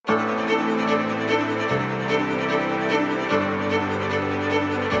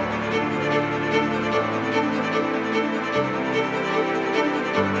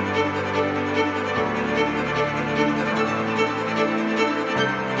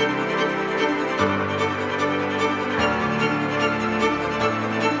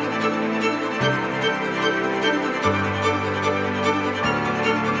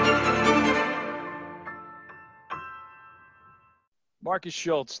Marcus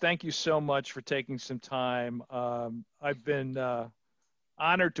Schultz, thank you so much for taking some time. I've been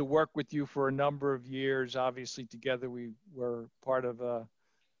honored to work with you for a number of years. Obviously, together we were part of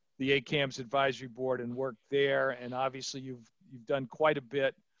the ACAMS advisory board and worked there. And obviously, you've done quite a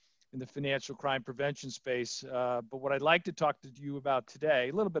bit in the financial crime prevention space. But what I'd like to talk to you about today,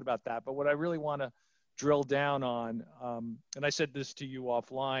 a little bit about that, but what I really want to drill down on, and I said this to you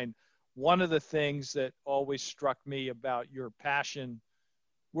offline, one of the things that always struck me about your passion,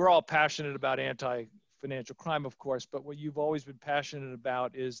 we're all passionate about anti-financial crime, of course, but what you've always been passionate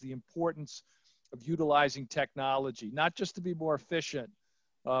about is the importance of utilizing technology, not just to be more efficient,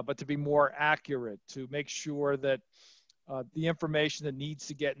 but to be more accurate, to make sure that the information that needs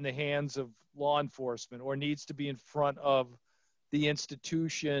to get in the hands of law enforcement or needs to be in front of the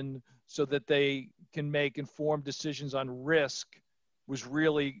institution so that they can make informed decisions on risk was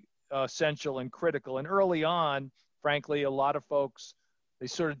really essential and critical. And early on, frankly, a lot of folks, they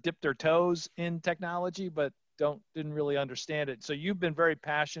sort of dipped their toes in technology, but didn't really understand it. So you've been very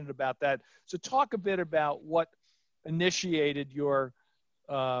passionate about that. So talk a bit about what initiated your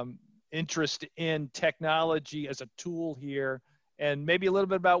interest in technology as a tool here, and maybe a little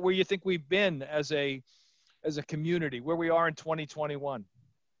bit about where you think we've been as a community, where we are in 2021.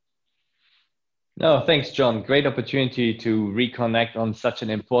 No, thanks, John. Great opportunity to reconnect on such an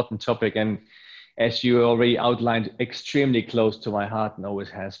important topic. And as you already outlined, extremely close to my heart and always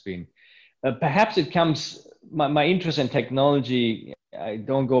has been. Perhaps it comes, my interest in technology, I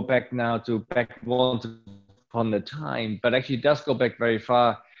don't go back now to back once upon a time, but actually it does go back very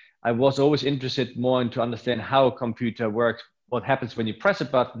far. I was always interested more in to understand how a computer works, what happens when you press a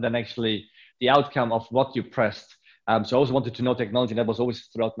button, than actually the outcome of what you pressed. So I always wanted to know technology, and that was always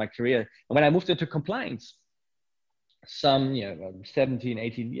throughout my career. And when I moved into compliance, some 17,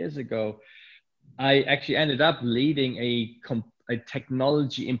 18 years ago, I actually ended up leading a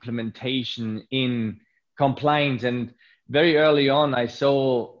technology implementation in compliance. And very early on, I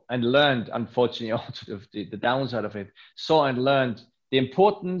saw and learned, unfortunately, also the downside of it, saw and learned the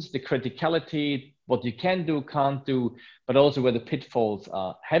importance, the criticality, what you can do, can't do, but also where the pitfalls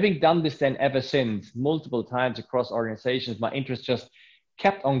are. Having done this then ever since, multiple times across organizations, my interest just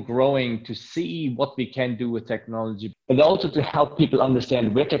kept on growing to see what we can do with technology, but also to help people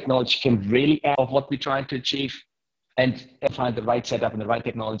understand where technology can really add of what we're trying to achieve and find the right setup and the right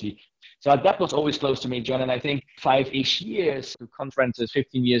technology. So that was always close to me, John. And I think 5-ish years to conferences,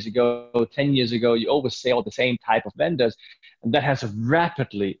 15 years ago, 10 years ago, you always say all the same type of vendors. And that has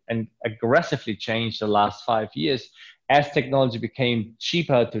rapidly and aggressively changed the last 5 years as technology became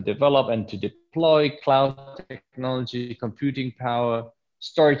cheaper to develop and to deploy. Cloud technology, computing power,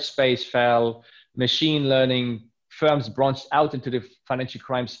 storage space fell, machine learning firms branched out into the financial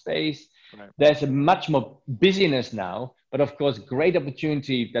crime space. Right. There's a much more busyness now, but of course, great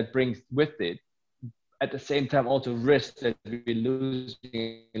opportunity that brings with it, at the same time, also risk that we're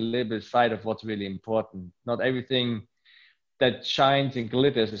losing a little bit sight of what's really important. Not everything that shines and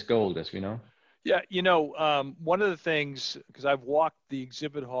glitters is gold, as we know. Yeah, one of the things, because I've walked the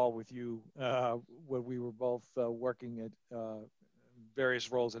exhibit hall with you when we were both working at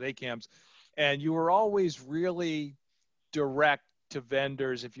various roles at ACAMS, and you were always really direct to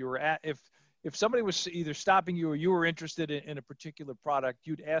vendors. If you were if somebody was either stopping you or you were interested in a particular product,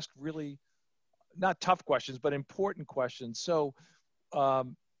 you'd ask really not tough questions, but important questions. So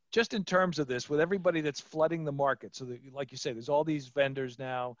just in terms of this, with everybody that's flooding the market, so that, like you say, there's all these vendors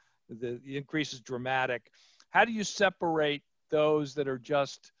now, the increase is dramatic. How do you separate those that are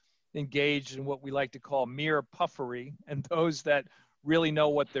just engaged in what we like to call mere puffery and those that really know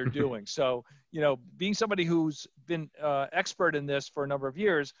what they're doing? So, being somebody who's been expert in this for a number of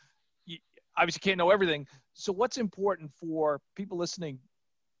years, you obviously can't know everything. So what's important for people listening?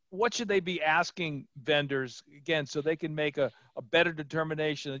 What should they be asking vendors, again, so they can make a better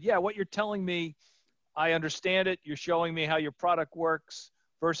determination that, yeah, what you're telling me, I understand it. You're showing me how your product works,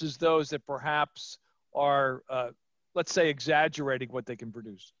 versus those that perhaps are, let's say, exaggerating what they can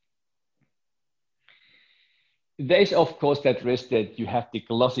produce? There's, of course, that risk that you have the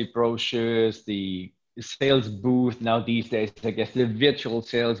glossy brochures, the sales booth. Now these days, I guess the virtual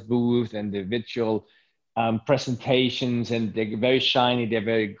sales booth and the virtual presentations, and they're very shiny, they're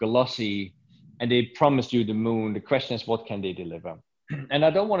very glossy, and they promise you the moon. The question is, what can they deliver? And I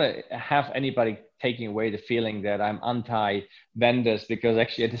don't want to have anybody taking away the feeling that I'm anti-vendors, because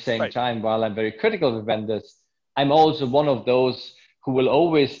actually at the same time, while I'm very critical of vendors, I'm also one of those who will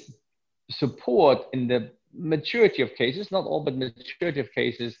always support in the maturity of cases, not all, but maturity of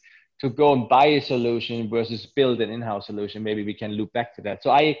cases, to go and buy a solution versus build an in-house solution. Maybe we can loop back to that.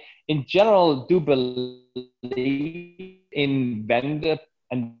 So I, in general, do believe in vendor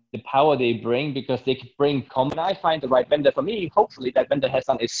and the power they bring, because they can bring common. I find the right vendor for me. Hopefully that vendor has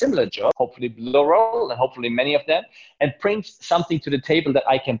done a similar job, hopefully plural, and hopefully many of them, and brings something to the table that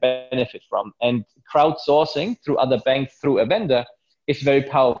I can benefit from. And crowdsourcing through other banks, through a vendor, is very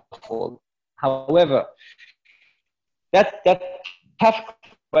powerful. However, that tough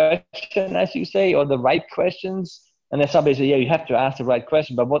question, as you say, or the right questions, and then somebody say, yeah, you have to ask the right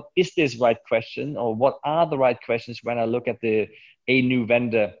question, but what is this right question, or what are the right questions when I look at a new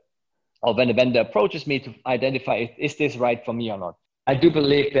vendor, or when a vendor approaches me to identify, is this right for me or not? I do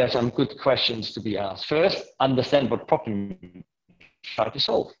believe there are some good questions to be asked. First, understand what problem you try to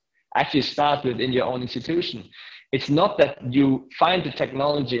solve. Actually start within your own institution. It's not that you find the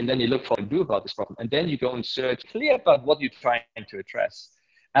technology and then you look for what to do about this problem, and then you go and search clear about what you're trying to address.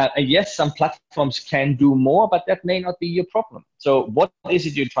 And yes, some platforms can do more, but that may not be your problem. So what is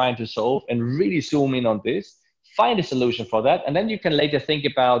it you're trying to solve, and really zoom in on this, find a solution for that. And then you can later think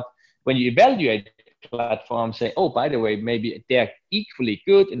about, when you evaluate platforms, say, oh, by the way, maybe they're equally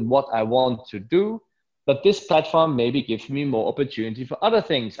good in what I want to do, but this platform maybe gives me more opportunity for other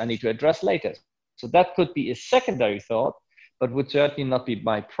things I need to address later. So that could be a secondary thought, but would certainly not be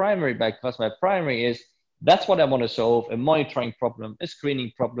my primary, because my primary is, that's what I want to solve: a monitoring problem, a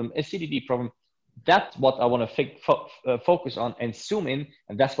screening problem, a CDD problem. That's what I want to focus on and zoom in,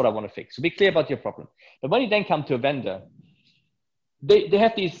 and that's what I want to fix. So be clear about your problem. But when you then come to a vendor, they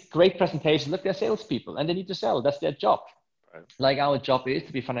have these great presentations. Look, they're salespeople and they need to sell. That's their job. Right. Like our job is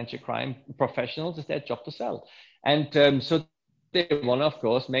to be financial crime professionals. It's their job to sell. And so they want to, of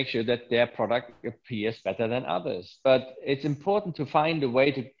course, make sure that their product appears better than others. But it's important to find a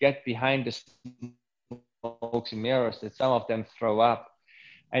way to get behind the smokes and mirrors that some of them throw up,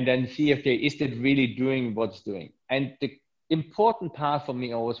 and then see, okay, is it really doing what it's doing? And the important part for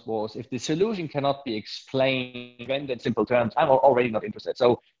me always was, if the solution cannot be explained in simple terms, I'm already not interested.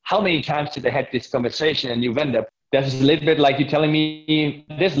 So how many times did I have this conversation, a new vendor? That's a little bit like you telling me,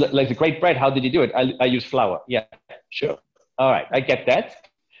 this like a great bread, how did you do it? I use flour. Yeah, sure. All right, I get that.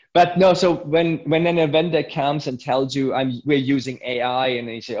 But no, so when then a vendor comes and tells you we're using AI, and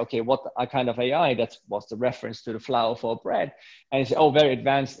you say, okay, what kind of AI? That was the reference to the flour for bread. And you say, oh, very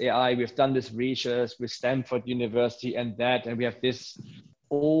advanced AI. We've done this research with Stanford University and we have this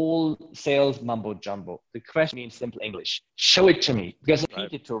all sales mumbo jumbo. The question in simple English, show it to me, because I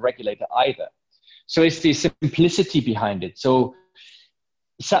don't need it to a regulator either. So it's the simplicity behind it. So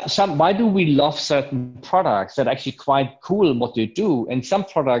why do we love certain products that are actually quite cool in what they do? And some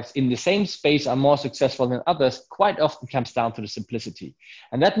products in the same space are more successful than others. Quite often comes down to the simplicity.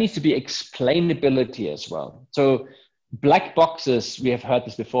 And that needs to be explainability as well. So black boxes, we have heard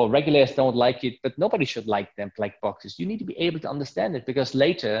this before, regulators don't like it, but nobody should like them, black boxes. You need to be able to understand it, because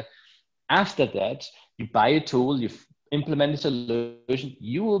later, after that, you buy a tool, you implement a solution,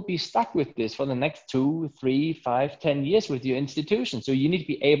 you will be stuck with this for the next 2, 3, 5, 10 years with your institution. So you need to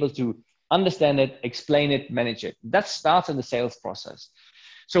be able to understand it, explain it, manage it. That starts in the sales process.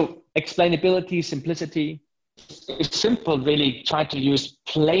 So explainability, simplicity, it's simple, really. Try to use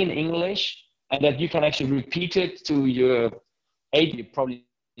plain English, and that you can actually repeat it to your 8, you probably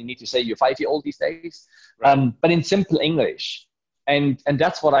need to say your 5-year-old these days, but in simple English. And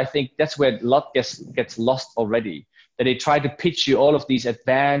that's what I think, that's where a lot gets lost already. That they try to pitch you all of these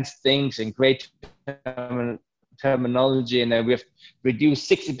advanced things and great terminology, and then we have reduced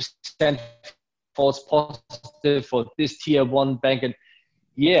 60% false positive for this tier 1 bank. And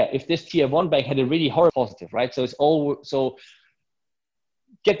yeah, if this tier 1 bank had a really horrible positive, right? So it's all, so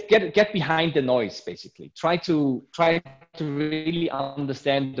get behind the noise, basically. Try to really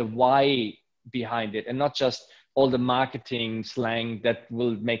understand the why behind it, and not just all the marketing slang that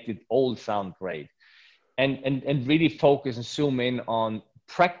will make it all sound great. And really focus and zoom in on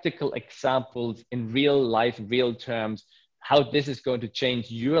practical examples in real life, real terms, how this is going to change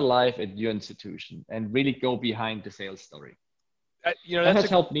your life at your institution, and really go behind the sales story. That has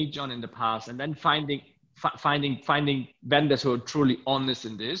helped me, John, in the past. And then finding vendors who are truly honest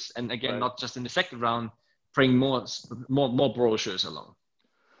in this. And again, not just in the second round, bring more brochures along.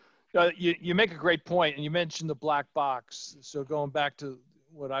 You make a great point, and you mentioned the black box. So going back to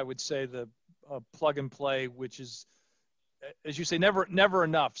what I would say, the plug and play, which is, as you say, never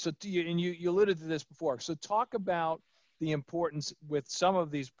enough. So you alluded to this before. So talk about the importance with some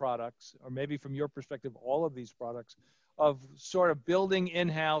of these products, or maybe from your perspective, all of these products, of sort of building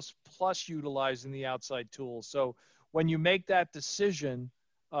in-house plus utilizing the outside tools. So when you make that decision,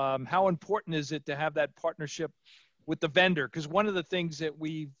 how important is it to have that partnership with the vendor? Because one of the things that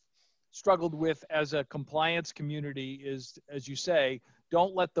we've struggled with as a compliance community is, as you say,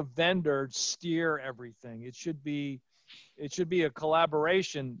 don't let the vendor steer everything. It should be a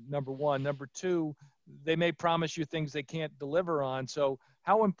collaboration, number one. Number two, they may promise you things they can't deliver on. So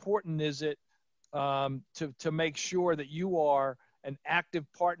how important is it to make sure that you are an active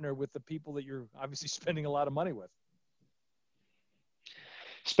partner with the people that you're obviously spending a lot of money with?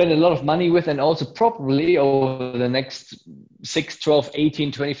 Spend a lot of money with, and also probably over the next 6, 12,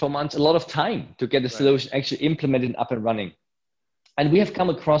 18, 24 months, a lot of time to get the solution actually implemented and up and running. And we have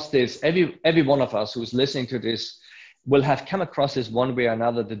come across this, every one of us who's listening to this will have come across this one way or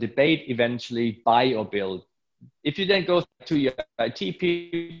another, the debate eventually buy or build. If you then go to your IT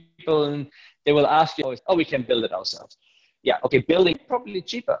people and they will ask you, oh, we can build it ourselves. Yeah, okay, building probably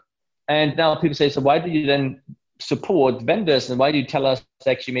cheaper. And now people say, so why do you then support vendors, and why do you tell us to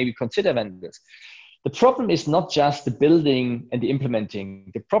actually maybe consider vendors? The problem is not just the building and the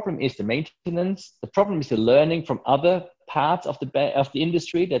implementing. The problem is the maintenance. The problem is the learning from other parts of the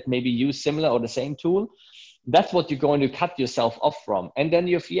industry that maybe use similar or the same tool. That's what you're going to cut yourself off from. And then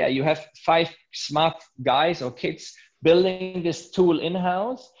you have 5 smart guys or kids building this tool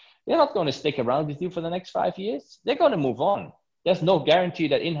in-house. They're not going to stick around with you for the next 5 years. They're going to move on. There's no guarantee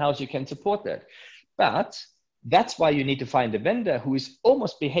that in-house you can support that. But that's why you need to find a vendor who is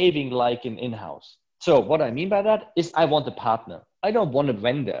almost behaving like an in-house. So what I mean by that is I want a partner. I don't want a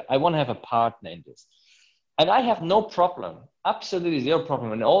vendor. I want to have a partner in this. And I have no problem, absolutely zero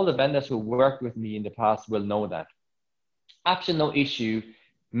problem. And all the vendors who worked with me in the past will know that. Absolutely no issue.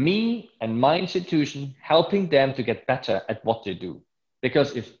 Me and my institution helping them to get better at what they do.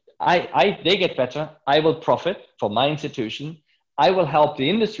 Because if they get better, I will profit for my institution. I will help the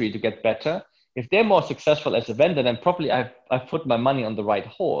industry to get better. If they're more successful as a vendor, then probably I've put my money on the right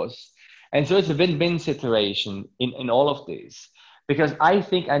horse. And so it's a win-win situation in all of this. Because I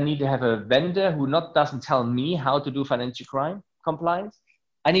think I need to have a vendor who doesn't tell me how to do financial crime compliance.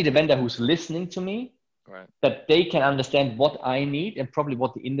 I need a vendor who's listening to me, right, that they can understand what I need and probably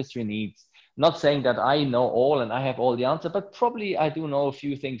what the industry needs. Not saying that I know all and I have all the answer, but probably I do know a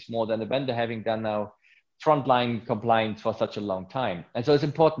few things more than a vendor having done now frontline compliance for such a long time. And so it's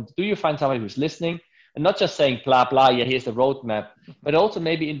important. Do you find somebody who's listening and not just saying blah, blah, yeah, here's the roadmap, but also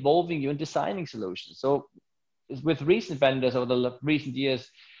maybe involving you in designing solutions. So with recent vendors over the recent years,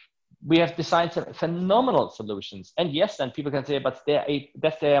 we have designed some phenomenal solutions. And yes, then people can say, but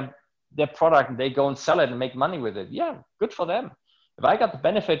that's their product and they go and sell it and make money with it. Yeah, good for them. If I got the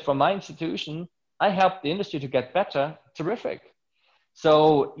benefit from my institution, I help the industry to get better, terrific.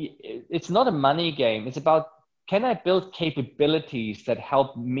 So it's not a money game. It's about, can I build capabilities that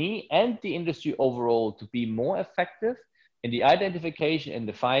help me and the industry overall to be more effective in the identification and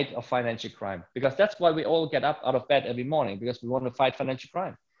the fight of financial crime? Because that's why we all get up out of bed every morning, because we want to fight financial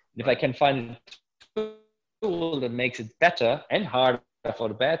crime. And if I can find a tool that makes it better and harder for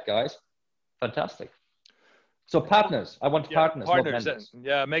the bad guys, fantastic. So partners, I want partners.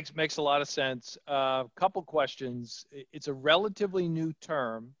 Yeah, makes a lot of sense. Couple questions. It's a relatively new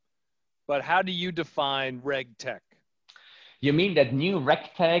term, but how do you define RegTech? You mean that new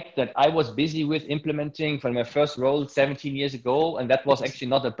RegTech that I was busy with implementing from my first role 17 years ago, and that was actually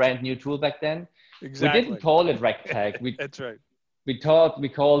not a brand new tool back then? Exactly. We didn't call it RegTech. That's right. We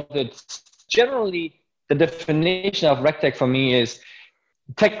called it, generally, the definition of RegTech for me is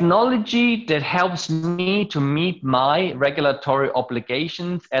technology that helps me to meet my regulatory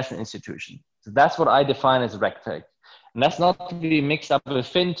obligations as an institution. So that's what I define as RegTech. And that's not to be mixed up with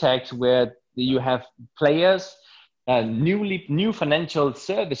fintechs, where you have players, new financial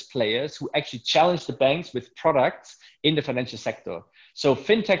service players who actually challenge the banks with products in the financial sector. So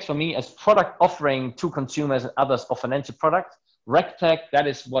fintechs for me as product offering to consumers and others of financial products. RegTech, that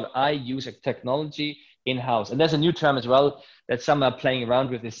is what I use as technology in-house. And there's a new term as well that some are playing around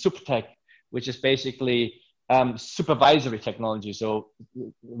with, is SupTech, which is basically supervisory technology. So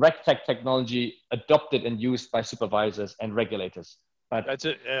RegTech technology adopted and used by supervisors and regulators. But that's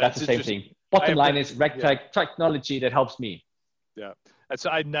the same thing. Bottom line is RegTech technology that helps me. Yeah,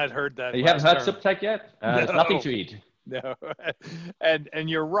 I'd not heard that. You haven't heard SupTech yet? No. It's nothing to eat. No, and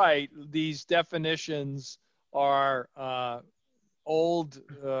you're right. These definitions are old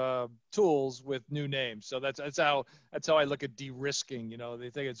tools with new names. So that's how I look at de-risking. You know, they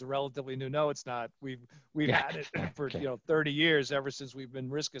think it's relatively new. No, it's not. We've had it for 30 years, ever since we've been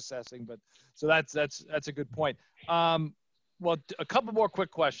risk assessing. But so that's a good point. Well, a couple more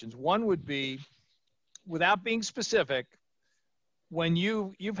quick questions. One would be, without being specific, when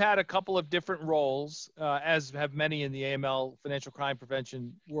you've had a couple of different roles, as have many in the AML financial crime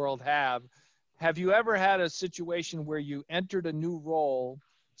prevention world have you ever had a situation where you entered a new role,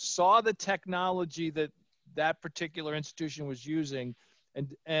 saw the technology that that particular institution was using,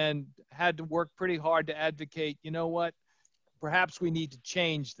 and had to work pretty hard to advocate, you know what, perhaps we need to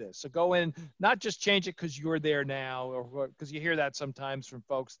change this? So go in, not just change it because you're there now, or because you hear that sometimes from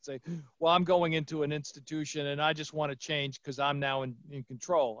folks that say, well, I'm going into an institution and I just want to change because I'm now in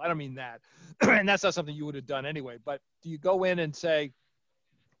control. I don't mean that. And that's not something you would have done anyway. But do you go in and say,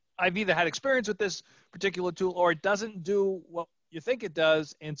 I've either had experience with this particular tool or it doesn't do what you think it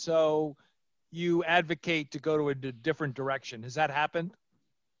does, and so you advocate to go to a different direction? Has that happened?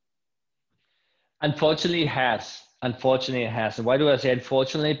 Unfortunately, it has. Unfortunately, it has. And why do I say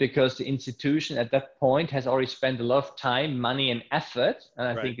unfortunately? Because the institution at that point has already spent a lot of time, money, and effort. And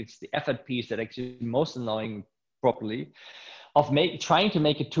I think it's the effort piece that actually most annoying properly of trying to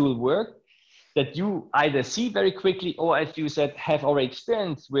make a tool work that you either see very quickly or, as you said, have already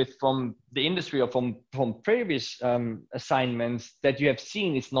experienced with from the industry or from previous assignments that you have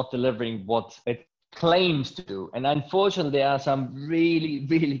seen is not delivering what it claims to do. And unfortunately, there are some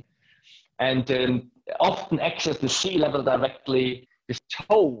really and often access to C-level directly is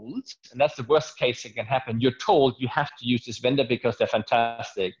told, and that's the worst case that can happen. You're told you have to use this vendor because they're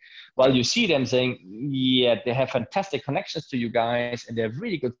fantastic. While you see them saying, yeah, they have fantastic connections to you guys and they're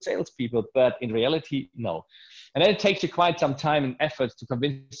really good salespeople, but in reality, no. And then it takes you quite some time and effort to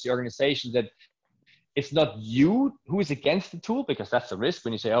convince the organization that it's not you who is against the tool, because that's the risk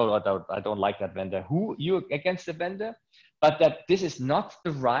when you say, oh, I don't like that vendor. Who you against the vendor? But that this is not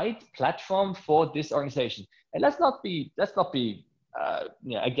the right platform for this organization. And let's not be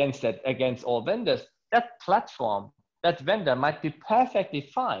against all vendors. That platform, that vendor might be perfectly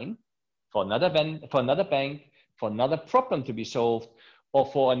fine for another bank, for another problem to be solved, or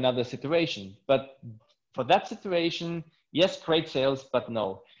for another situation. But for that situation, yes, great sales, but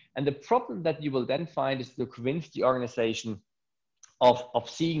no. And the problem that you will then find is to convince the organization of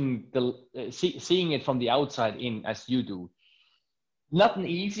seeing it from the outside in, as you do. Not an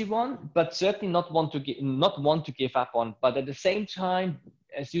easy one, but certainly not one to give up on. But at the same time,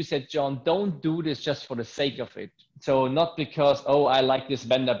 as you said, John, don't do this just for the sake of it. So not because, oh, I like this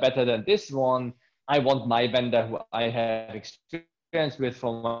vendor better than this one. I want my vendor who I have experience with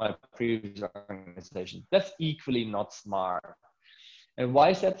from my previous organization. That's equally not smart. And why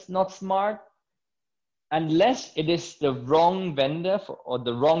is that not smart? Unless it is the wrong vendor or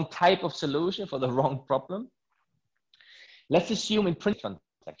the wrong type of solution for the wrong problem. Let's assume in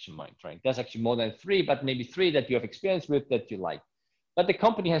transaction monitoring, there's actually more than 3, but maybe 3 that you have experience with that you like. But the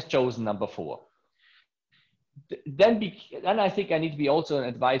company has chosen number 4. Then I think I need to be also an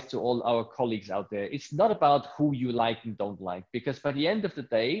advice to all our colleagues out there. It's not about who you like and don't like, because by the end of the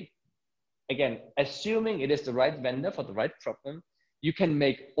day, again, assuming it is the right vendor for the right problem, you can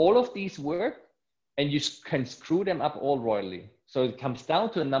make all of these work and you can screw them up all royally. So it comes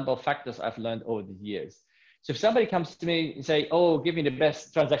down to a number of factors I've learned over the years. So if somebody comes to me and say, oh, give me the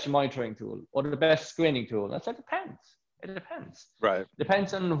best transaction monitoring tool or the best screening tool, I said, it depends. It depends. Right.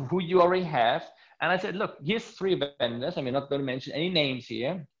 Depends on who you already have. And I said, look, here's 3 vendors. I mean, not going to mention any names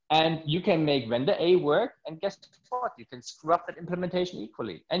here. And you can make vendor A work. And guess what? You can screw up that implementation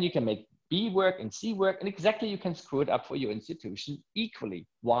equally. And you can make B work and C work. And exactly you can screw it up for your institution equally.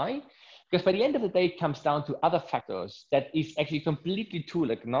 Why? Because by the end of the day, it comes down to other factors that is actually completely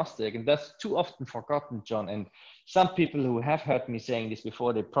tool agnostic. And that's too often forgotten, John. And some people who have heard me saying this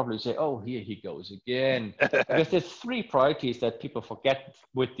before, they probably say, oh, here he goes again. Because there's 3 priorities that people forget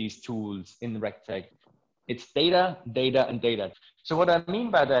with these tools in RegTech. It's data, data, and data. So what I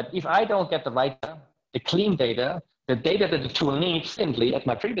mean by that, if I don't get the right data, the clean data, the data that the tool needs simply at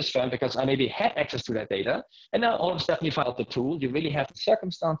my previous firm, because I maybe had access to that data, and now all of a sudden you file the tool, you really have the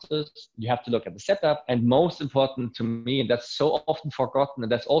circumstances, you have to look at the setup, and most important to me, and that's so often forgotten,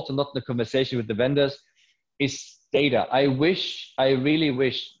 and that's also not the conversation with the vendors, is data. I really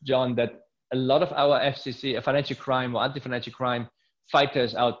wish, John, that a lot of our FCC, financial crime or anti-financial crime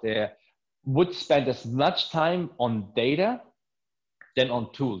fighters out there would spend as much time on data than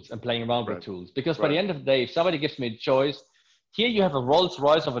on tools and playing around with tools. Because by the end of the day, if somebody gives me a choice, here you have a Rolls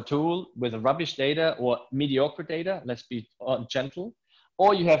Royce of a tool with a rubbish data or mediocre data, let's be gentle,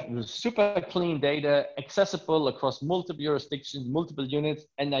 or you have super clean data accessible across multiple jurisdictions, multiple units,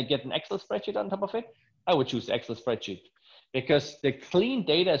 and I get an Excel spreadsheet on top of it, I would choose the Excel spreadsheet. Because the clean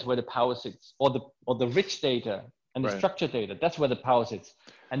data is where the power sits, or the rich data and the structured data, that's where the power sits.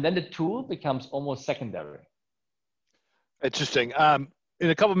 And then the tool becomes almost secondary. Interesting. in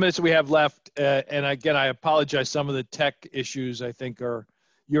a couple of minutes we have left, and again, I apologize. Some of the tech issues I think are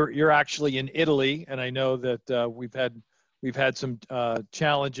you're actually in Italy, and I know that we've had some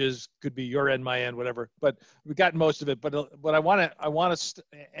challenges. Could be your end, my end, whatever. But we got most of it. But I want to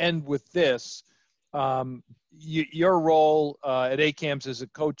end with this. Your role at ACAMS as a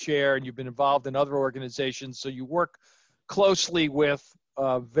co-chair, and you've been involved in other organizations, so you work closely with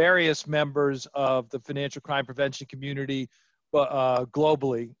various members of the financial crime prevention community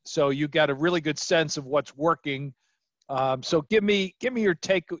globally. So you got a really good sense of what's working. So give me your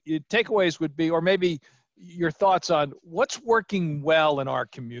takeaways would be, or maybe your thoughts on what's working well in our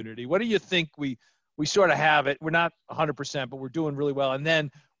community. What do you think we sort of have it? We're not 100%, but we're doing really well. And then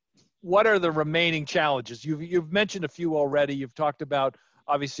what are the remaining challenges? You've mentioned a few already. You've talked about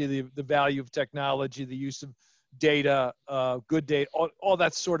obviously the value of technology, the use of data, good data, all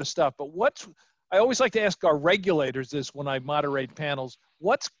that sort of stuff. But I always like to ask our regulators this when I moderate panels,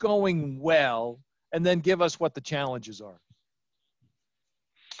 what's going well, and then give us what the challenges are.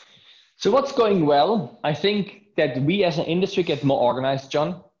 So what's going well? I think that we as an industry get more organized,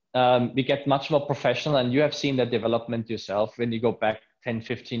 John. We get much more professional, and you have seen that development yourself when you go back 10,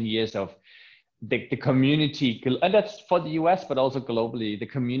 15 years of the community, and that's for the US, but also globally, the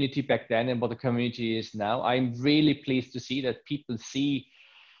community back then and what the community is now. I'm really pleased to see that people see,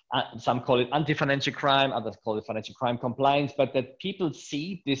 some call it anti-financial crime, others call it financial crime compliance, but that people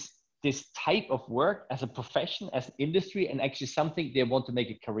see this type of work as a profession, as an industry, and actually something they want to make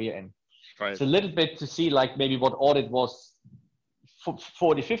a career in. Right. It's a little bit to see like maybe what audit was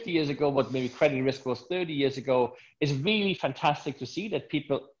 40, 50 years ago, what maybe credit risk was 30 years ago. It's really fantastic to see that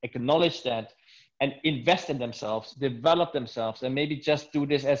people acknowledge that and invest in themselves, develop themselves, and maybe just do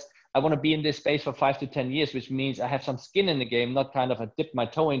this as, I want to be in this space for 5 to 10 years, which means I have some skin in the game, not kind of dip my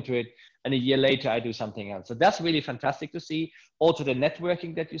toe into it, and a year later I do something else. So that's really fantastic to see. Also the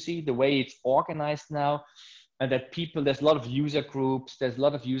networking that you see, the way it's organized now, and that people, there's a lot of user groups, there's a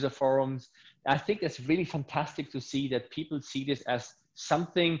lot of user forums. I think it's really fantastic to see that people see this as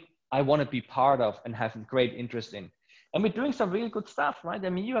something I want to be part of and have great interest in. And we're doing some really good stuff, right? I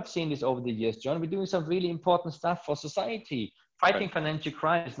mean, you have seen this over the years, John. We're doing some really important stuff for society. Fighting financial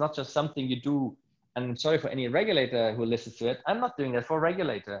crime is not just something you do, and I'm sorry for any regulator who listens to it. I'm not doing that for a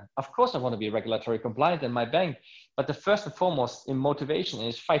regulator. Of course, I want to be regulatory compliant in my bank, but the first and foremost in motivation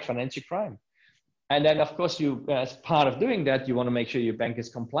is fight financial crime. And then, of course, you, as part of doing that, you want to make sure your bank is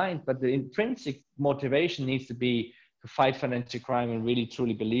compliant, but the intrinsic motivation needs to be to fight financial crime and really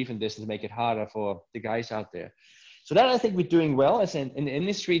truly believe in this and make it harder for the guys out there. So that I think we're doing well as an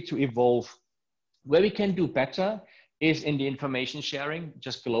industry to evolve. Where we can do better is in the information sharing,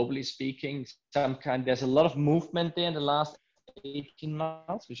 just globally speaking. There's a lot of movement there in the last 18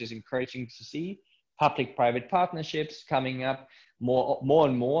 months, which is encouraging to see. Public-private partnerships coming up more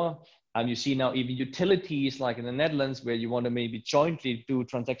and more. You see now even utilities like in the Netherlands where you want to maybe jointly do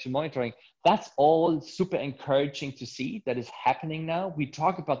transaction monitoring. That's all super encouraging to see that is happening now. We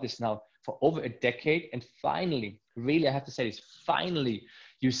talk about this now for over a decade, and finally, really I have to say this, finally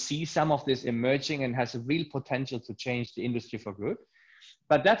you see some of this emerging and has a real potential to change the industry for good.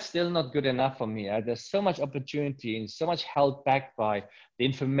 But that's still not good enough for me. There's so much opportunity and so much held back by the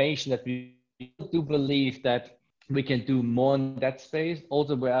information that we do believe that we can do more in that space.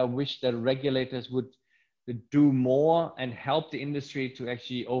 Also, where I wish that regulators would do more and help the industry to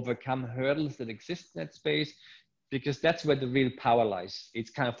actually overcome hurdles that exist in that space, because that's where the real power lies. It's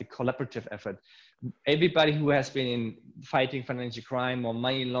kind of the collaborative effort. Everybody who has been in fighting financial crime or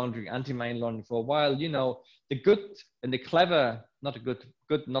money laundering, anti-money laundering for a while, you know, the good and the clever, not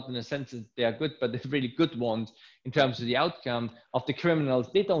not in the sense that they are good, but the really good ones in terms of the outcome of the criminals,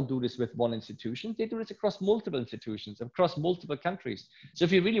 they don't do this with one institution. They do this across multiple institutions, across multiple countries. So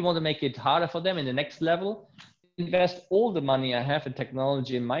if you really want to make it harder for them in the next level, invest all the money I have in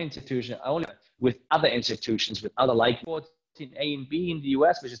technology in my institution, only with other institutions, with other like in A and B in the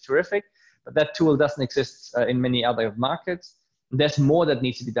US, which is terrific. But that tool doesn't exist in many other markets. There's more that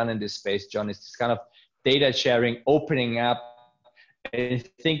needs to be done in this space, John. It's this kind of data sharing, opening up, and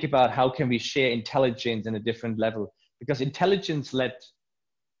think about how can we share intelligence in a different level. Because intelligence-led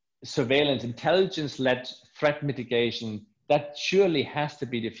surveillance, intelligence-led threat mitigation, that surely has to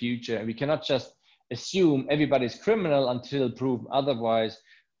be the future. And we cannot just assume everybody's criminal until proven otherwise,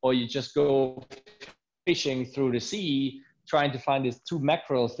 or you just go fishing through the sea trying to find these 2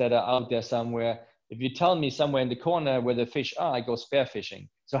 mackerels that are out there somewhere. If you tell me somewhere in the corner where the fish are, I go spear fishing.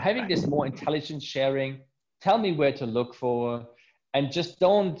 So having this more intelligence sharing, tell me where to look for, and just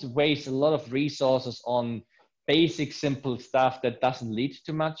don't waste a lot of resources on basic, simple stuff that doesn't lead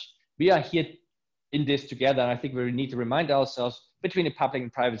to much. We are here in this together, and I think we need to remind ourselves between the public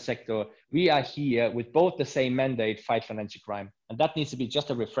and private sector, we are here with both the same mandate, fight financial crime. And that needs to be just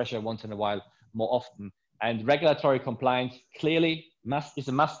a refresher once in a while, more often. And regulatory compliance clearly is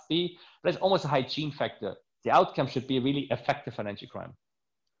a must be, but it's almost a hygiene factor. The outcome should be really effective financial crime.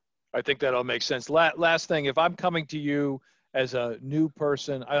 I think that all makes sense. Last thing, if I'm coming to you as a new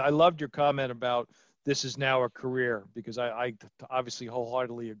person, I loved your comment about this is now a career, because I obviously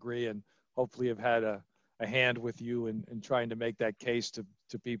wholeheartedly agree, and hopefully have had a hand with you in trying to make that case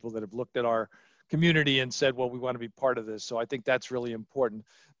to people that have looked at our community and said, well, we want to be part of this. So I think that's really important.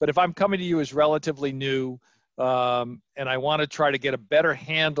 But if I'm coming to you as relatively new, and I want to try to get a better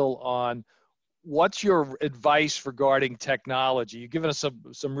handle on what's your advice regarding technology? You've given us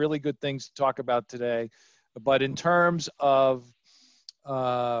some really good things to talk about today, but in terms of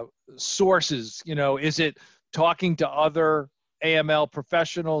sources, is it talking to other AML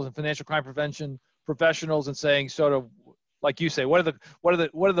professionals and financial crime prevention professionals and saying, sort of, like you say, what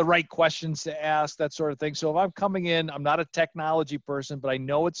are the right questions to ask, that sort of thing? So if I'm coming in, I'm not a technology person, but I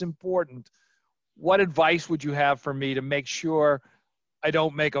know it's important. What advice would you have for me to make sure I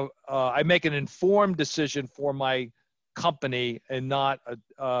don't make I make an informed decision for my company and not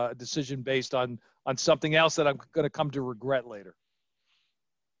a decision based on something else that I'm going to come to regret later?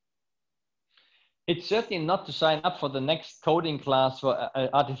 It's certainly not to sign up for the next coding class for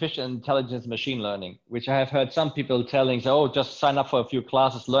artificial intelligence, machine learning, which I have heard some people telling, oh, just sign up for a few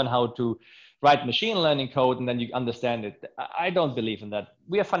classes, learn how to write machine learning code, and then you understand it. I don't believe in that.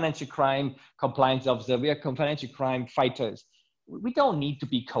 We are financial crime compliance officer. We are financial crime fighters. We don't need to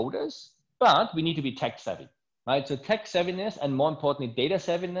be coders, but we need to be tech savvy, right? So tech savviness, and more importantly, data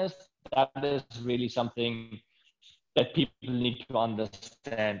savviness, that is really something that people need to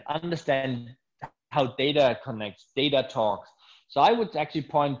understand how data connects, data talks. So I would actually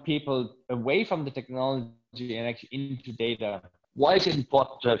point people away from the technology and actually into data. Why is it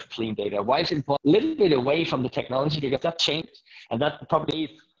important to have clean data? Why is it important? A little bit away from the technology, because that changed, and that probably is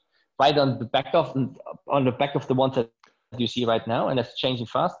right on the back of the ones that you see right now, and that's changing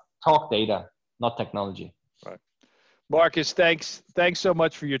fast. Talk data, not technology. Right. Marcus, thanks so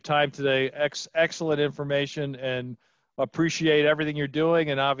much for your time today. Excellent information, and appreciate everything you're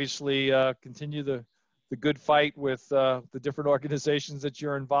doing, and obviously continue the good fight with the different organizations that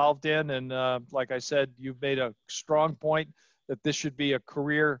you're involved in. And like I said, you've made a strong point that this should be a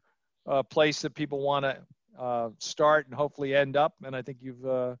career place that people want to start and hopefully end up. And I think you've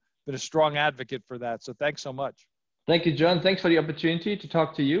been a strong advocate for that. So thanks so much. Thank you, John. Thanks for the opportunity to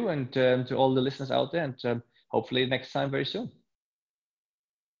talk to you and to all the listeners out there. And hopefully next time very soon.